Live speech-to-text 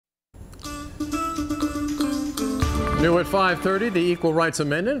New at 5:30, the Equal Rights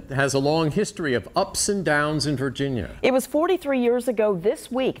Amendment has a long history of ups and downs in Virginia. It was 43 years ago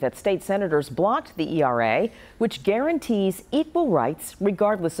this week that state senators blocked the ERA, which guarantees equal rights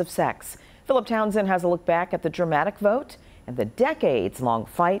regardless of sex. Philip Townsend has a look back at the dramatic vote and the decades-long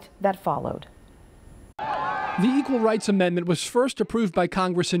fight that followed. The Equal Rights Amendment was first approved by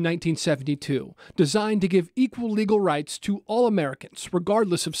Congress in 1972, designed to give equal legal rights to all Americans,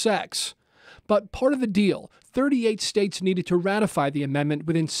 regardless of sex. But part of the deal, 38 states needed to ratify the amendment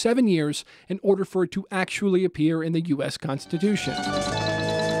within 7 years in order for it to actually appear in the U.S. Constitution.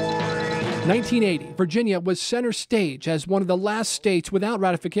 1980, Virginia was center stage as one of the last states without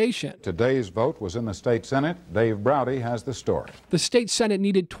ratification. Today's vote was in the state Senate. Dave Browdy has the story. The state Senate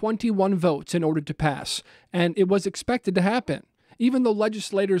needed 21 votes in order to pass, and it was expected to happen. Even though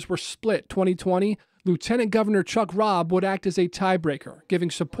legislators were split 2020, Lieutenant Governor Chuck Robb would act as a tiebreaker,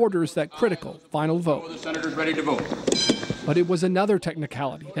 giving supporters that critical final vote. The senators ready to vote. But it was another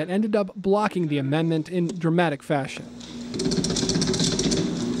technicality that ended up blocking the amendment in dramatic fashion.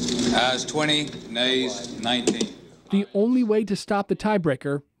 Ayes 20, nays 19. The only way to stop the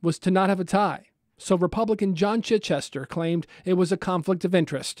tiebreaker was to not have a tie. So Republican John Chichester claimed it was a conflict of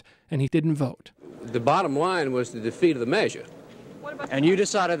interest, and he didn't vote. The bottom line was the defeat of the measure. And you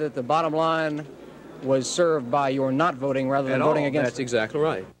decided that the bottom line was served by your not voting rather than voting against it. That's exactly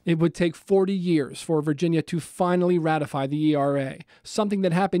right. It would take 40 years for Virginia to finally ratify the ERA, something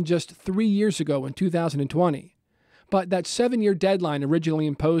that happened just 3 years ago in 2020. But that 7-year deadline originally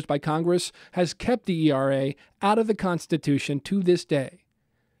imposed by Congress has kept the ERA out of the Constitution to this day.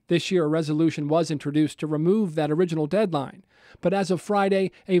 This year, a resolution was introduced to remove that original deadline, but as of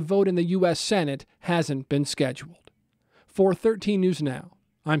Friday, a vote in the U.S. Senate hasn't been scheduled. For 13 News Now,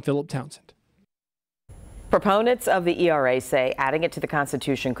 I'm Philip Townsend. Proponents of the ERA say adding it to the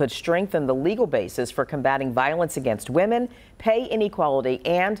Constitution could strengthen the legal basis for combating violence against women, pay inequality,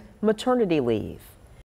 and maternity leave.